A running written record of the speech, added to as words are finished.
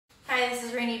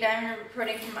Diamond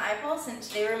reporting from iPulse, and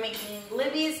today we're making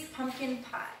Libby's pumpkin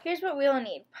pie. Here's what we'll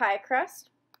need: pie crust,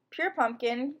 pure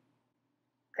pumpkin,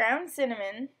 ground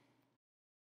cinnamon,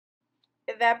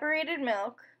 evaporated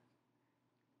milk,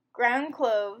 ground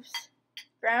cloves,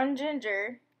 ground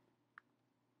ginger,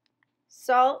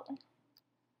 salt,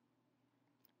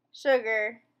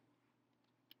 sugar,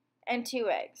 and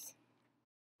 2 eggs.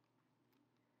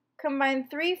 Combine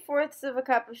 3/4 of a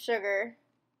cup of sugar,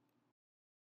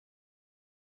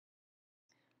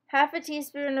 half a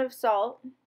teaspoon of salt,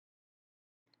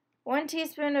 1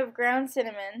 teaspoon of ground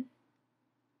cinnamon,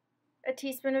 a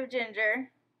teaspoon of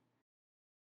ginger,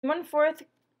 1/4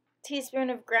 teaspoon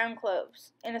of ground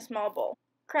cloves in a small bowl.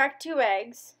 Crack 2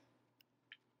 eggs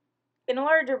in a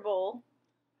larger bowl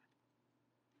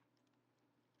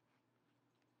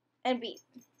and beat.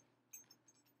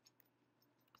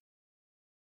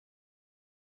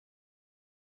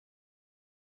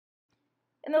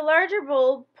 In the larger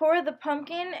bowl, pour the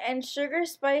pumpkin and sugar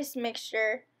spice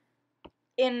mixture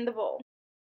in the bowl.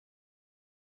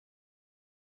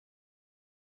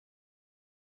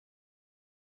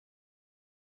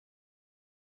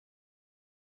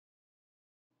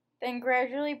 Then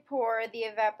gradually pour the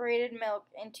evaporated milk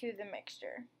into the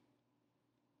mixture.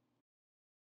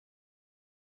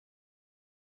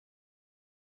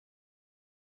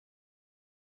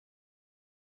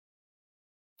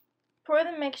 Pour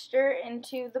the mixture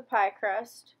into the pie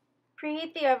crust.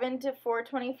 Preheat the oven to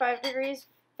 425 degrees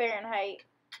Fahrenheit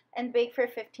and bake for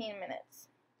 15 minutes.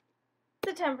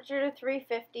 Set the temperature to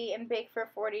 350 and bake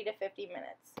for 40 to 50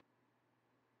 minutes.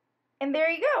 And there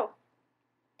you go!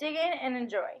 Dig in and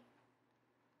enjoy.